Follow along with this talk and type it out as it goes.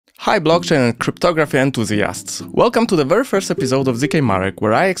Hi blockchain and cryptography enthusiasts! Welcome to the very first episode of ZK Marek,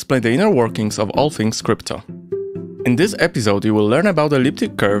 where I explain the inner workings of all things crypto. In this episode you will learn about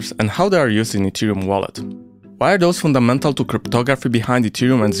elliptic curves and how they are used in Ethereum Wallet. Why are those fundamental to cryptography behind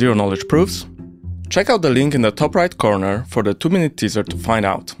Ethereum and zero-knowledge proofs? Check out the link in the top right corner for the 2-minute teaser to find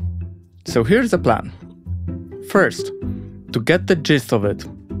out. So here's the plan. First, to get the gist of it,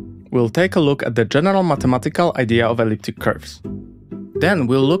 we'll take a look at the general mathematical idea of elliptic curves. Then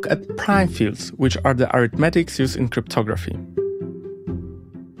we'll look at prime fields, which are the arithmetics used in cryptography.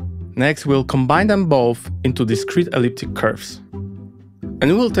 Next, we'll combine them both into discrete elliptic curves. And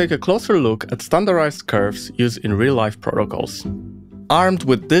we'll take a closer look at standardized curves used in real-life protocols. Armed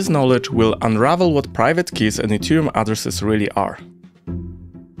with this knowledge, we'll unravel what private keys and Ethereum addresses really are.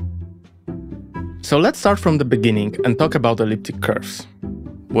 So let's start from the beginning and talk about elliptic curves.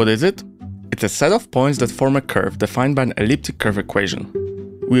 What is it? It's a set of points that form a curve defined by an elliptic curve equation.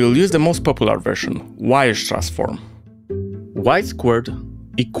 We will use the most popular version, Weierstrass form. Y squared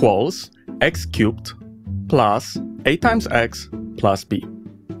equals x cubed plus a times x plus b,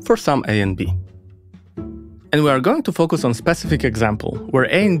 for some a and b. And we are going to focus on a specific example, where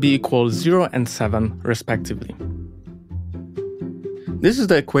a and b equals 0 and 7 respectively. This is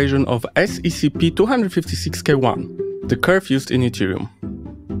the equation of SECP256K1, the curve used in Ethereum.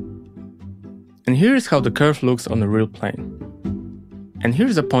 And here is how the curve looks on a real plane. And here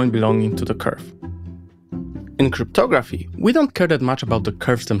is a point belonging to the curve. In cryptography, we don't care that much about the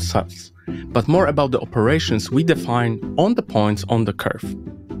curves themselves, but more about the operations we define on the points on the curve.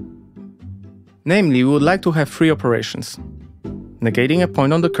 Namely, we would like to have three operations: negating a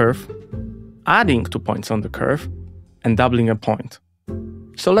point on the curve, adding two points on the curve, and doubling a point.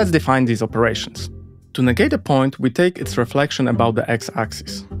 So let's define these operations. To negate a point, we take its reflection about the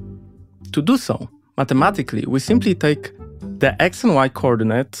x-axis. To do so, mathematically, we simply take the x and y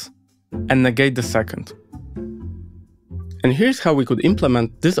coordinates and negate the second. And here's how we could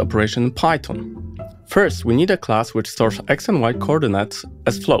implement this operation in Python. First, we need a class which stores x and y coordinates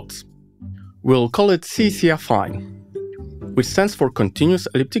as floats. We'll call it CEC_affine, which stands for Continuous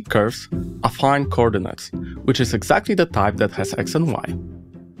Elliptic Curves Affine Coordinates, which is exactly the type that has x and y.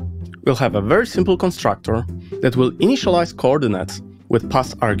 We'll have a very simple constructor that will initialize coordinates with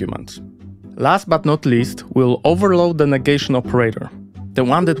passed arguments. Last but not least, we'll overload the negation operator, the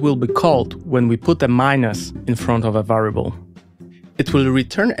one that will be called when we put a minus in front of a variable. It will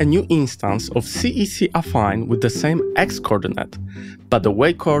return a new instance of CEC_affine with the same x coordinate, but the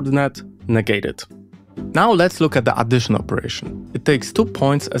y coordinate negated. Now let's look at the addition operation. It takes 2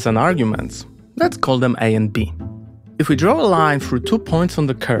 points as an argument. Let's call them a and b. If we draw a line through 2 points on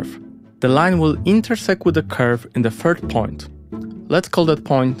the curve, the line will intersect with the curve in the third point. Let's call that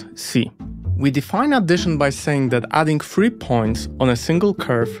point C. We define addition by saying that adding 3 points on a single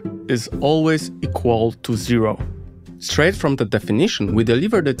curve is always equal to 0. Straight from the definition, we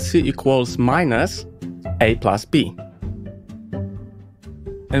deliver that C equals minus A plus B.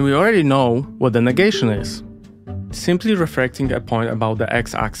 And we already know what the negation is. Simply refracting a point about the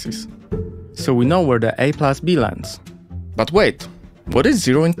x-axis. So we know where the A plus B lands. But wait, what is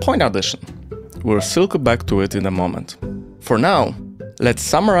 0 in point addition? We'll circle back to it in a moment. For now, let's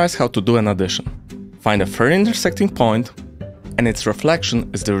summarize how to do an addition. Find a third intersecting point, and its reflection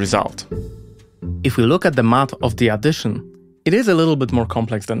is the result. If we look at the math of the addition, it is a little bit more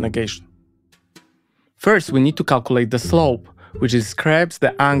complex than negation. First, we need to calculate the slope, which describes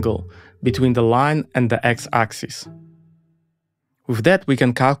the angle between the line and the x-axis. With that, we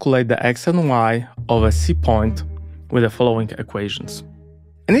can calculate the x and y of a C point with the following equations.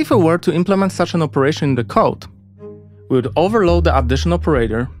 And if we were to implement such an operation in the code, we would overload the addition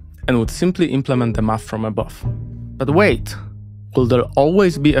operator and would simply implement the math from above. But wait, will there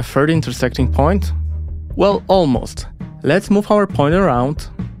always be a third intersecting point? Well, almost. Let's move our point around,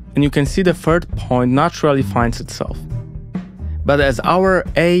 and you can see the third point naturally finds itself. But as our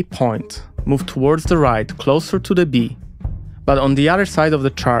A point moves towards the right, closer to the B, but on the other side of the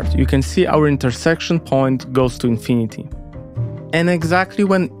chart, you can see our intersection point goes to infinity. And exactly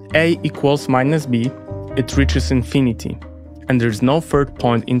when A equals minus B, it reaches infinity, and there is no third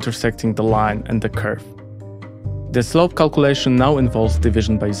point intersecting the line and the curve. The slope calculation now involves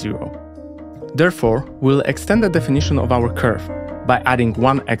division by 0. Therefore, we'll extend the definition of our curve by adding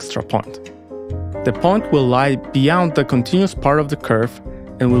 1 extra point. The point will lie beyond the continuous part of the curve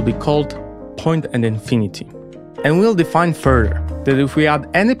and will be called point at infinity. And we'll define further that if we add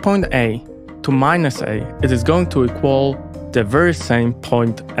any point A to minus A, it is going to equal the very same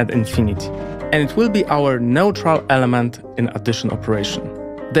point at infinity. And it will be our neutral element in addition operation,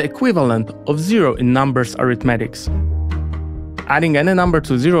 the equivalent of 0 in numbers arithmetics. adding any number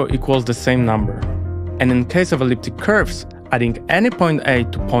to 0 equals the same number. And in case of elliptic curves, adding any point A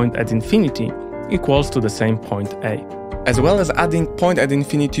to point at infinity equals to the same point A. As well as adding point at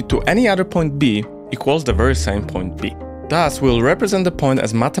infinity to any other point B equals the very same point B. Thus, we'll represent the point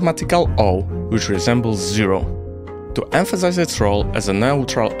as mathematical O, which resembles 0, to emphasize its role as a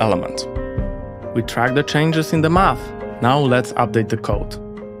neutral element. We track the changes in the math. Now let's update the code.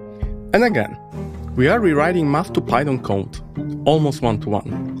 And again, we are rewriting math to Python code, almost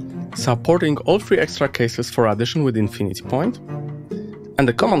one-to-one, supporting all three extra cases for addition with infinity point, and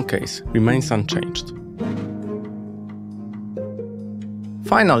the common case remains unchanged.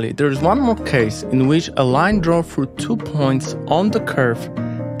 Finally, there is one more case in which a line drawn through 2 points on the curve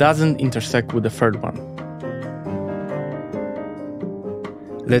doesn't intersect with the third one.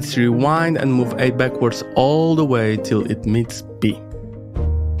 Let's rewind and move A backwards all the way till it meets B.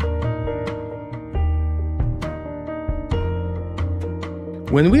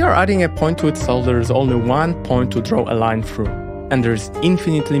 When we are adding a point to itself, there is only one point to draw a line through, and there is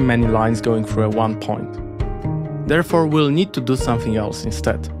infinitely many lines going through a one point. Therefore, we'll need to do something else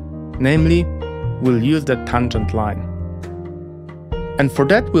instead. Namely, we'll use the tangent line. And for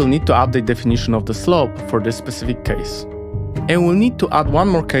that, we'll need to update definition of the slope for this specific case. And we'll need to add one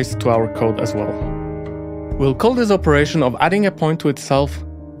more case to our code as well. We'll call this operation of adding a point to itself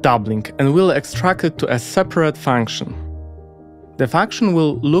doubling, and we'll extract it to a separate function. The function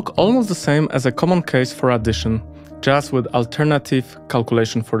will look almost the same as a common case for addition, just with alternative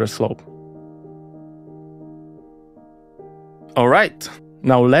calculation for the slope. Alright,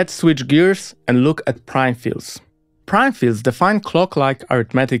 now let's switch gears and look at prime fields. Prime fields define clock-like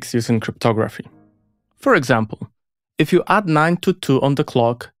arithmetics using cryptography. For example, if you add 9 to 2 on the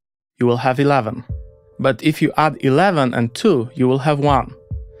clock, you will have 11. But if you add 11 and 2, you will have 1.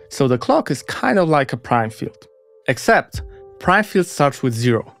 So the clock is kind of like a prime field. Except, prime field starts with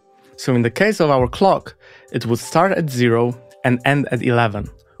 0. So in the case of our clock, it would start at 0 and end at 11,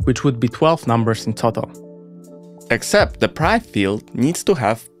 which would be 12 numbers in total. Except the prime field needs to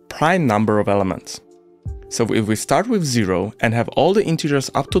have prime number of elements. So if we start with 0 and have all the integers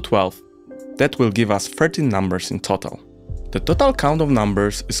up to 12, that will give us 13 numbers in total. The total count of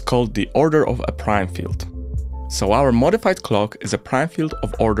numbers is called the order of a prime field. So our modified clock is a prime field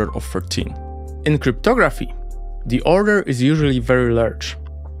of order of 13. In cryptography, the order is usually very large.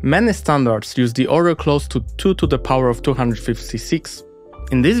 Many standards use the order close to 2 to the power of 256.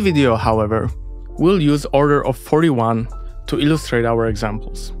 In this video, however, we'll use order of 41 to illustrate our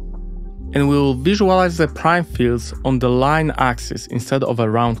examples. And we will visualize the prime fields on the line axis instead of a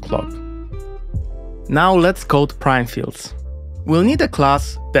round clock. Now let's code prime fields. We'll need a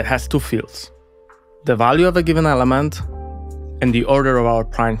class that has two fields: the value of a given element and the order of our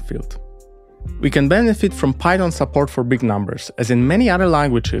prime field. We can benefit from Python support for big numbers, as in many other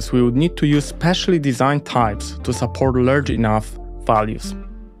languages we would need to use specially designed types to support large enough values.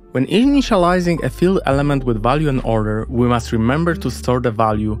 When initializing a field element with value and order, we must remember to store the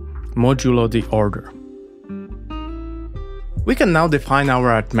value modulo the order. We can now define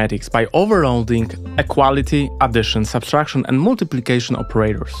our arithmetics by overloading equality, addition, subtraction, and multiplication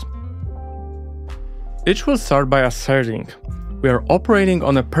operators. Each will start by asserting we are operating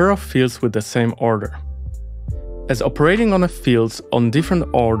on a pair of fields with the same order, as operating on a fields on different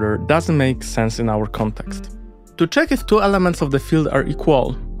order doesn't make sense in our context. To check if two elements of the field are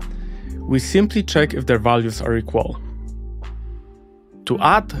equal, we simply check if their values are equal. To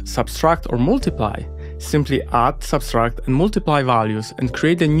add, subtract, or multiply, simply add, subtract, and multiply values and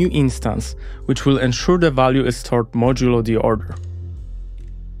create a new instance, which will ensure the value is stored modulo the order.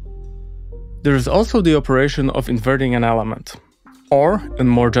 There is also the operation of inverting an element, or, in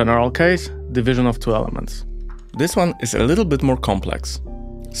more general case, division of two elements. This one is a little bit more complex,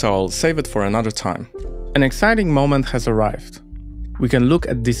 so I'll save it for another time. An exciting moment has arrived. We can look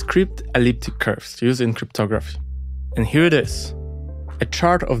at discrete elliptic curves used in cryptography. And here it is, a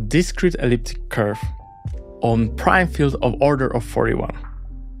chart of discrete elliptic curve on prime field of order of 41.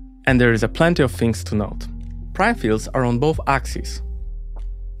 And there is plenty of things to note. Prime fields are on both axes.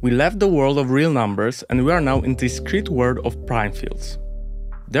 We left the world of real numbers and we are now in discrete world of prime fields.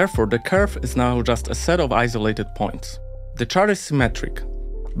 Therefore, the curve is now just a set of isolated points. The chart is symmetric,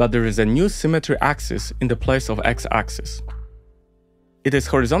 but there is a new symmetry axis in the place of x-axis. It is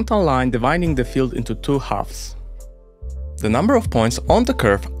a horizontal line dividing the field into two halves. The number of points on the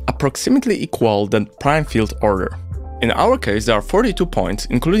curve approximately equal the prime field order. In our case, there are 42 points,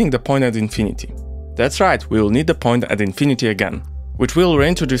 including the point at infinity. That's right, we will need the point at infinity again, which we'll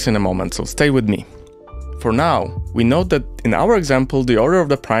reintroduce in a moment, so stay with me. For now, we note that in our example, the order of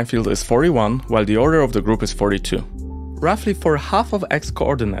the prime field is 41, while the order of the group is 42. roughly for half of x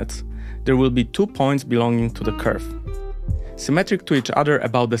coordinates, there will be 2 points belonging to the curve, symmetric to each other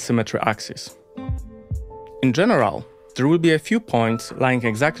about the symmetry axis. In general, there will be a few points lying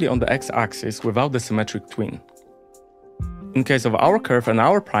exactly on the x-axis without the symmetric twin. In case of our curve and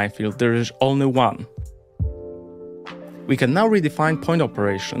our prime field, there is only one. We can now redefine point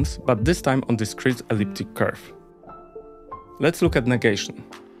operations, but this time on discrete elliptic curve. Let's look at negation.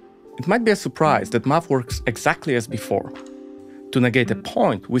 It might be a surprise that math works exactly as before. To negate a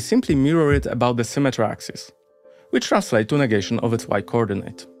point, we simply mirror it about the symmetry axis, which translates to negation of its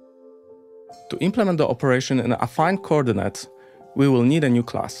y-coordinate. To implement the operation in affine coordinates, we will need a new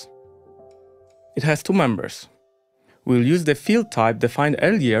class. It has two members. We'll use the field type defined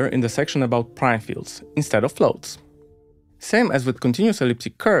earlier in the section about prime fields, instead of floats. Same as with continuous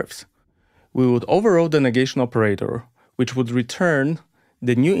elliptic curves, we would override the negation operator, which would return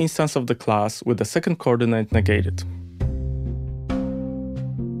the new instance of the class with the second coordinate negated.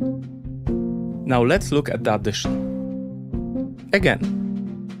 Now let's look at the addition. Again,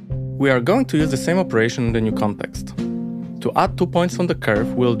 we are going to use the same operation in the new context. To add 2 points on the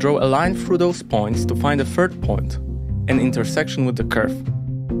curve, we'll draw a line through those points to find a third point, an intersection with the curve.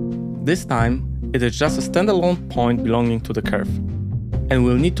 This time, it is just a standalone point belonging to the curve, and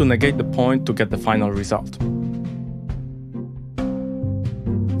we'll need to negate the point to get the final result.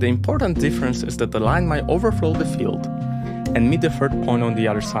 The important difference is that the line might overflow the field and meet the third point on the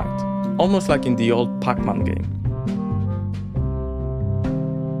other side, almost like in the old Pac-Man game.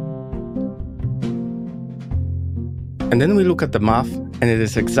 And then we look at the math, and it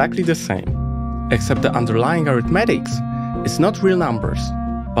is exactly the same, except the underlying arithmetics is not real numbers,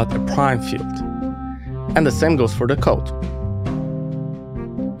 but a prime field. And the same goes for the code.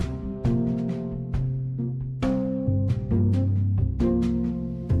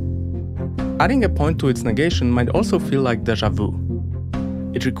 Adding a point to its negation might also feel like déjà vu.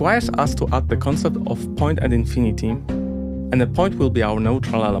 It requires us to add the concept of point at infinity, and the point will be our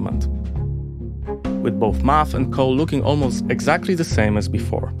neutral element, with both math and code looking almost exactly the same as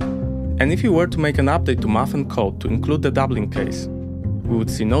before. And if you were to make an update to math and code to include the doubling case, we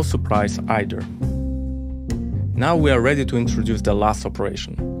would see no surprise either. Now we are ready to introduce the last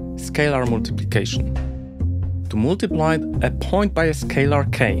operation, scalar multiplication. To multiply a point by a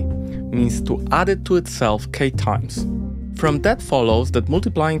scalar k means to add it to itself k times. From that follows that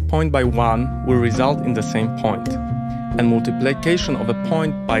multiplying point by 1 will result in the same point, and multiplication of a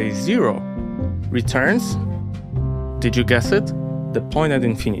point by 0 returns, did you guess it, the point at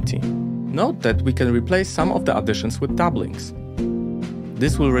infinity. Note that we can replace some of the additions with doublings.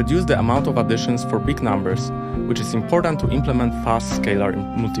 This will reduce the amount of additions for big numbers, which is important to implement fast scalar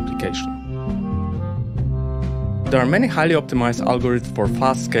multiplication. There are many highly optimized algorithms for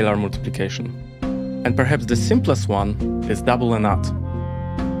fast scalar multiplication, and perhaps the simplest one is double and add.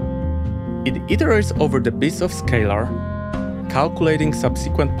 It iterates over the bits of scalar, calculating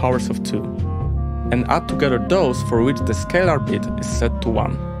subsequent powers of 2, and add together those for which the scalar bit is set to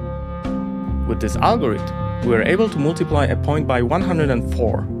 1. With this algorithm, we are able to multiply a point by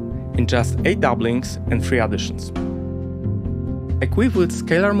 104 in just 8 doublings and 3 additions. Equipped with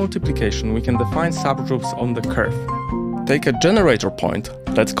scalar multiplication, we can define subgroups on the curve. Take a generator point,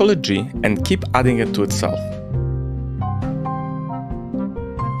 let's call it G, and keep adding it to itself.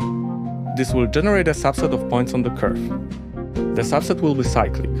 This will generate a subset of points on the curve. The subset will be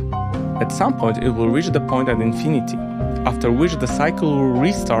cyclic. At some point, it will reach the point at infinity, after which the cycle will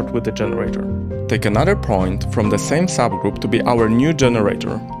restart with the generator. Take another point from the same subgroup to be our new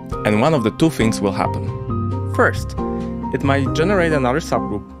generator, and one of the two things will happen. First, it might generate another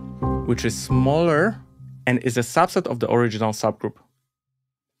subgroup, which is smaller and is a subset of the original subgroup.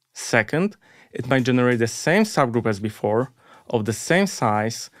 Second, it might generate the same subgroup as before, of the same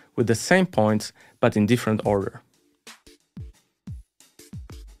size, with the same points, but in different order.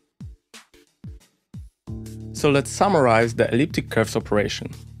 So let's summarize the elliptic curves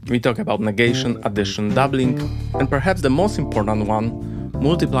operation. We talk about negation, addition, doubling, and perhaps the most important one,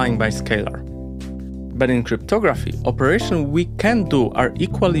 multiplying by scalar. But in cryptography, operations we can do are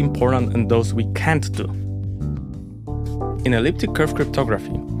equally important than those we can't do. In elliptic curve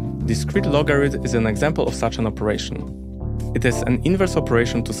cryptography, discrete logarithm is an example of such an operation. It is an inverse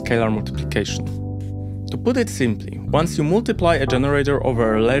operation to scalar multiplication. To put it simply, once you multiply a generator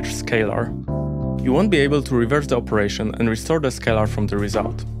over a large scalar, you won't be able to reverse the operation and restore the scalar from the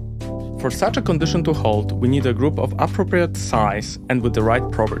result. For such a condition to hold, we need a group of appropriate size and with the right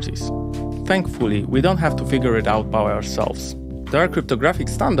properties. Thankfully, we don't have to figure it out by ourselves. There are cryptographic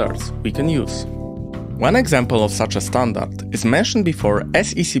standards we can use. One example of such a standard is mentioned before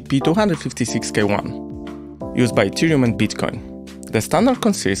SECP 256K1. used by Ethereum and Bitcoin. The standard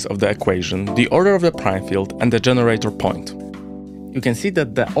consists of the equation, the order of the prime field, and the generator point. You can see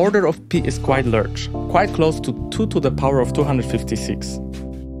that the order of P is quite large, quite close to 2 to the power of 256.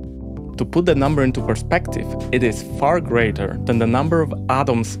 To put the number into perspective, it is far greater than the number of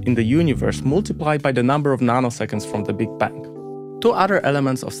atoms in the universe multiplied by the number of nanoseconds from the Big Bang. Two other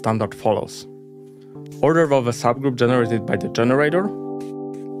elements of standard follows: order of a subgroup generated by the generator,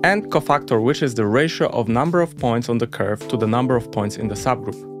 and cofactor, which is the ratio of number of points on the curve to the number of points in the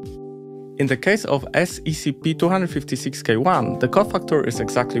subgroup. In the case of SECP256K1, the cofactor is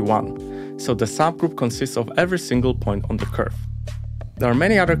exactly 1, so the subgroup consists of every single point on the curve. There are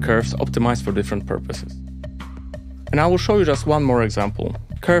many other curves optimized for different purposes. And I will show you just one more example,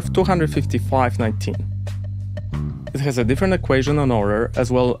 curve 25519. It has a different equation on order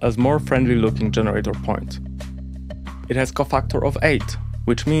as well as more friendly looking generator point. It has cofactor of 8,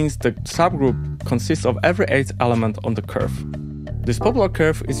 which means the subgroup consists of every 8th element on the curve. This popular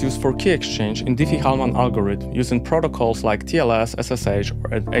curve is used for key exchange in Diffie-Hellman algorithm using protocols like TLS, SSH, or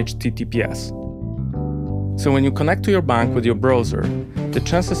HTTPS. So when you connect to your bank with your browser, the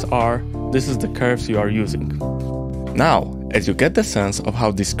chances are this is the curves you are using. Now, as you get the sense of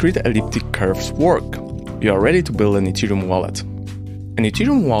how discrete elliptic curves work, you are ready to build an Ethereum wallet. An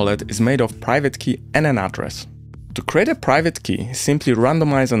Ethereum wallet is made of private key and an address. To create a private key, simply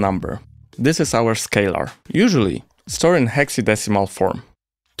randomize a number. This is our scalar, usually stored in hexadecimal form.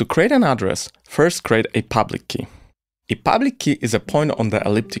 To create an address, first create a public key. A public key is a point on the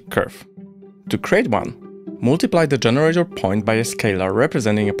elliptic curve. To create one, multiply the generator point by a scalar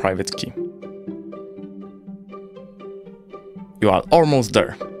representing a private key. You are almost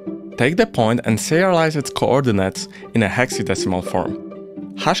there. Take the point and serialize its coordinates in a hexadecimal form.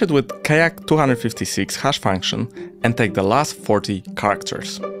 Hash it with KAC256 hash function and take the last 40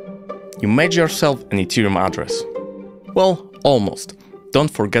 characters. You made yourself an Ethereum address. Well, almost.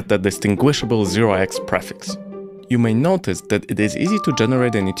 Don't forget the distinguishable 0x prefix. You may notice that it is easy to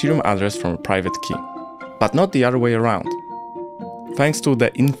generate an Ethereum address from a private key, but not the other way around, thanks to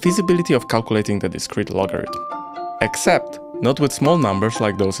the infeasibility of calculating the discrete logarithm. Except not with small numbers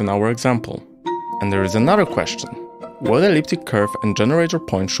like those in our example. And there is another question. What elliptic curve and generator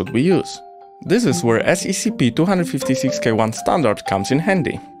point should we use? This is where SECP256K1 standard comes in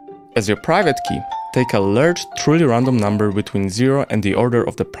handy. As your private key, take a large, truly random number between 0 and the order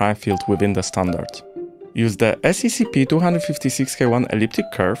of the prime field within the standard. Use the SECP256K1 elliptic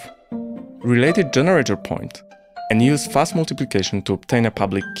curve, related generator point, and use fast multiplication to obtain a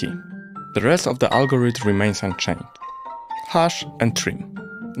public key. The rest of the algorithm remains unchanged. Hash and trim.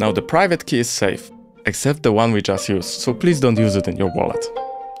 Now the private key is safe, except the one we just used, so please don't use it in your wallet.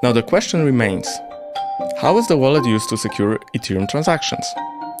 Now the question remains, how is the wallet used to secure Ethereum transactions?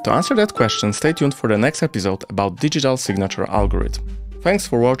 To answer that question, stay tuned for the next episode about digital signature algorithm. Thanks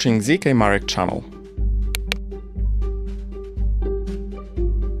for watching ZK Marek channel.